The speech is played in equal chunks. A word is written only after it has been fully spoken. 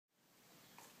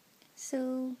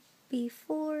So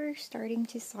before starting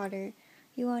to solder,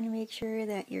 you want to make sure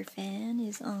that your fan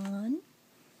is on,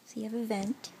 so you have a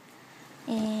vent,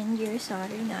 and your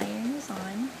soldering iron is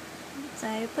on. So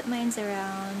I put mine's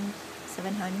around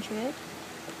 700.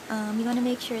 You want to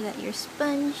make sure that your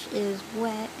sponge is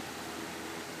wet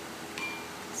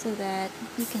so that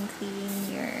you can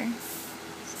clean your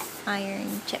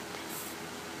iron chip.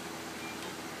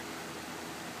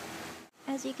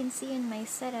 As you can see in my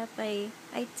setup, I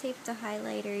taped a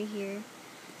highlighter here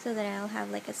so that I'll have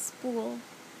like a spool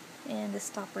and a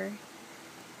stopper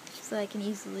so I can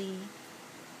easily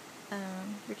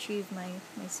retrieve my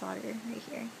solder right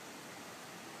here.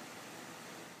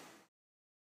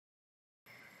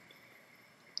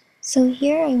 So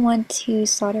here I want to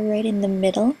solder right in the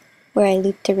middle where I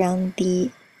looped around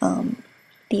the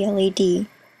LED.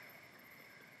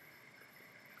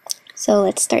 So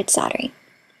let's start soldering.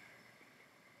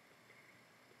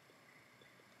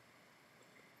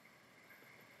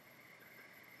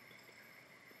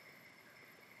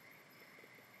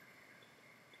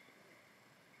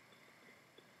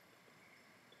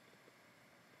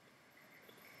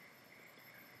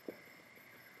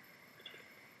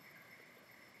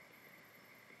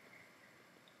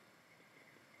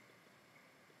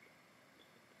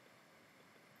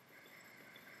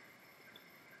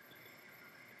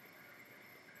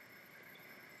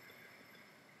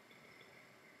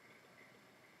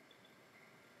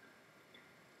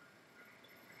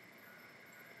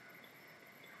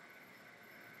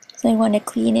 So I want to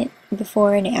clean it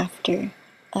before and after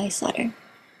I solder.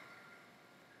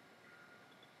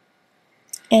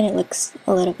 And it looks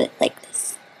a little bit like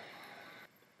this.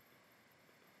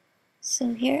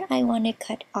 So here I want to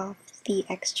cut off the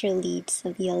extra leads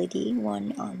of the LED,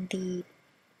 one on the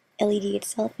LED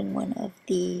itself and one of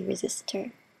the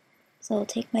resistor. So I'll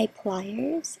take my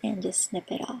pliers and just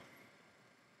snip it off.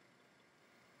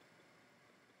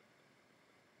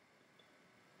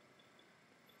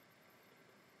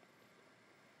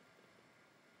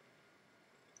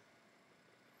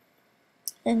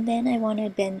 And then I want to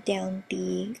bend down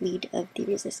the lead of the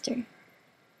resistor.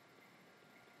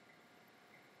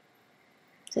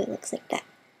 So it looks like that.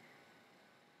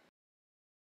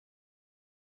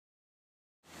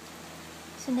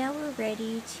 So now we're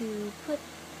ready to put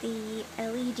the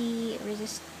LED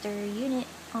resistor unit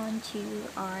onto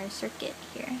our circuit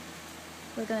here.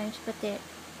 We're going to put it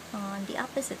on the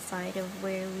opposite side of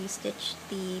where we stitched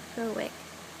the pro wick.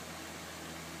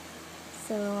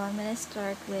 So I'm going to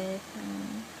start with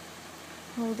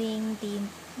holding the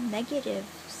negative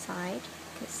side,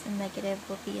 because the negative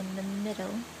will be in the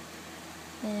middle,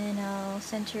 and I'll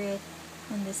center it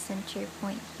on the center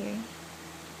point here.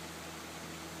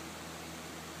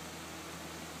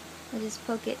 I'll just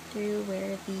poke it through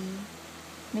where the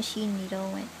machine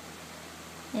needle went,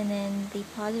 and then the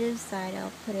positive side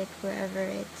I'll put it wherever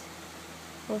it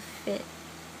will fit.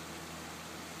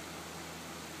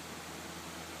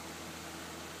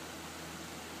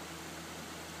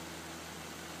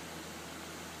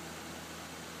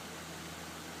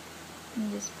 And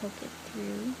just poke it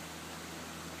through.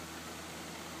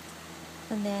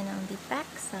 And then on the back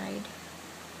side,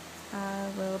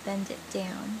 we'll bend it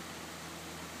down.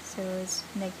 So it's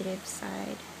negative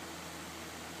side.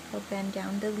 I'll bend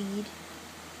down the lead.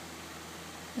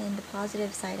 And the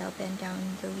positive side, I'll bend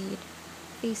down the lead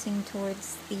facing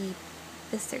towards the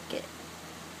circuit.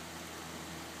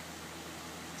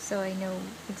 So I know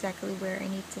exactly where I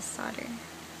need to solder.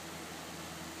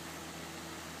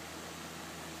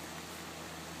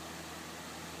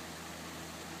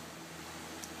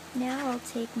 Now I'll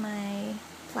take my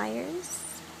pliers,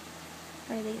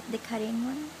 or the cutting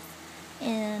one,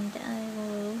 and I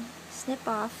will snip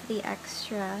off the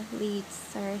extra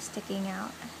leads that are sticking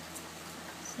out.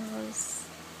 So I'll just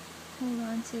hold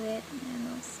on to it and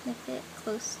I'll snip it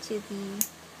close to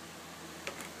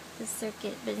the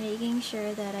circuit, but making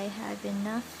sure that I have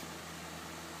enough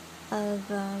of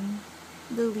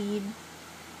the lead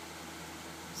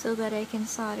so that I can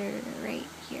solder right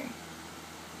here.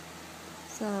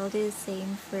 So I'll do the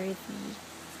same for the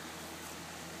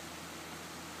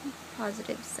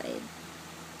positive side.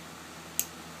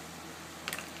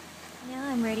 Now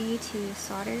I'm ready to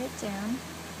solder it down.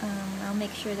 I'll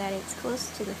make sure that it's close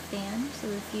to the fan so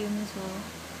the fumes will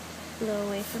blow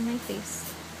away from my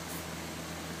face.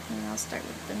 And I'll start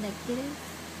with the negative.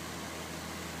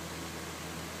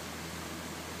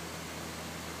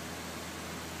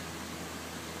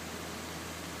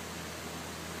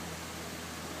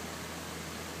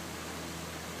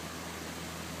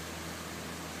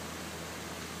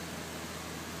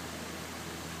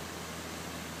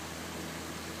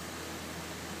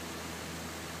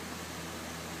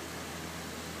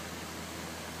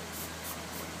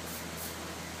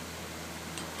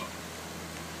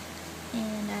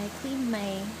 cleaned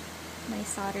my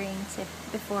soldering tip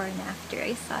before and after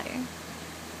I solder,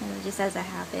 just as a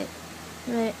habit.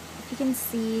 But if you can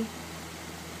see,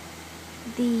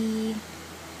 the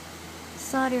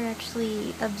solder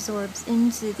actually absorbs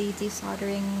into the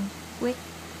desoldering wick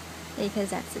because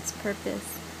that's its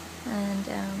purpose, and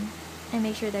I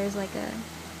make sure there's like a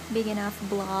big enough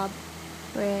blob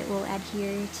where it will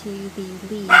adhere to the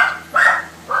lead.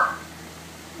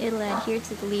 It'll adhere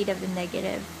to the lead of the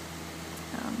negative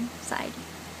side.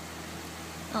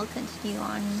 I'll continue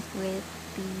on with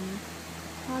the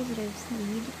positive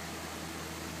lead.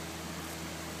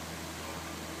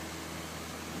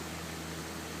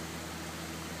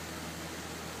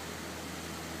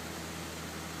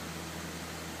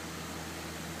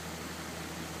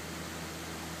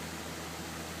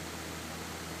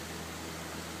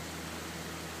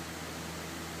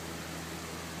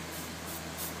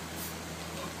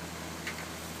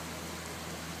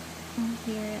 And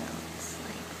here it looks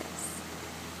like this.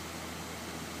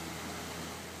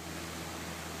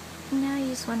 Now you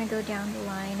just want to go down the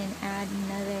line and add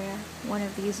another one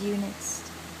of these units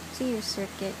to your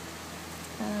circuit.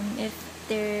 If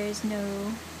there's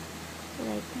no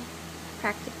like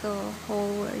practical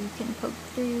hole where you can poke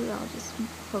through, I'll just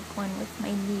poke one with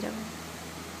my needle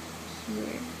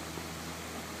here.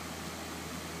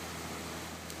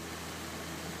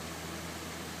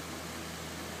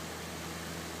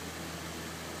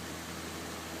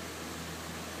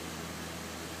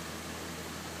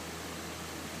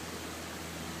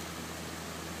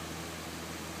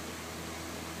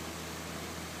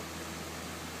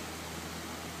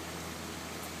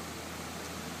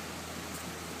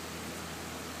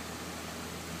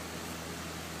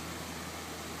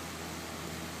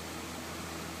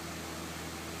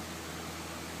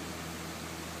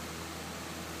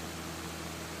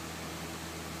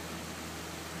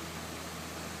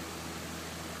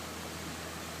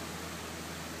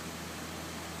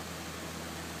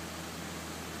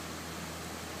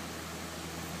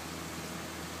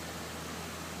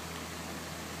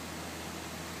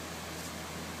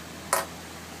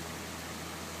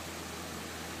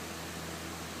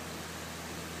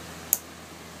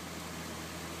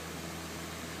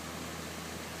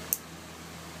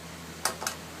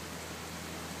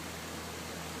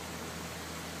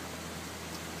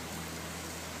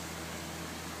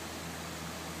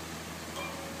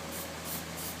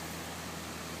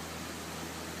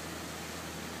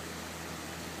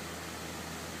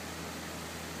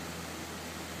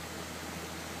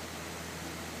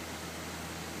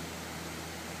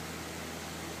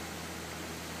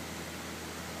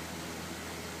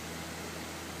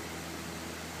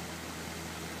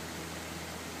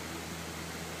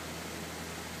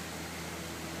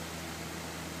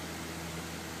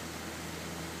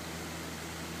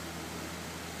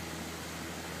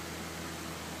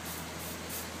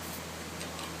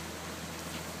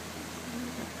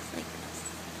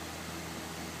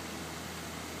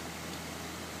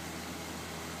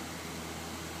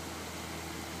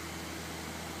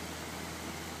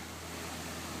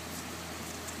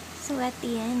 So at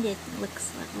the end it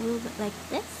looks a little bit like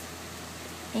this,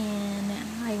 and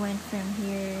I went from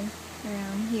here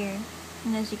around here,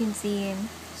 and as you can see,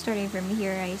 starting from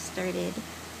here, I started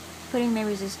putting my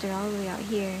resistor all the way out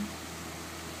here,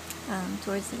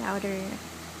 towards the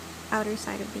outer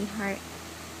side of the heart,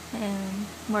 and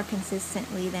more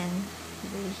consistently than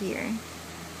over here.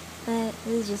 But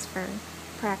this is just for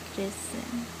practice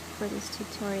and for this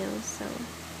tutorial, so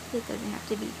it doesn't have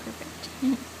to be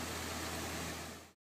perfect.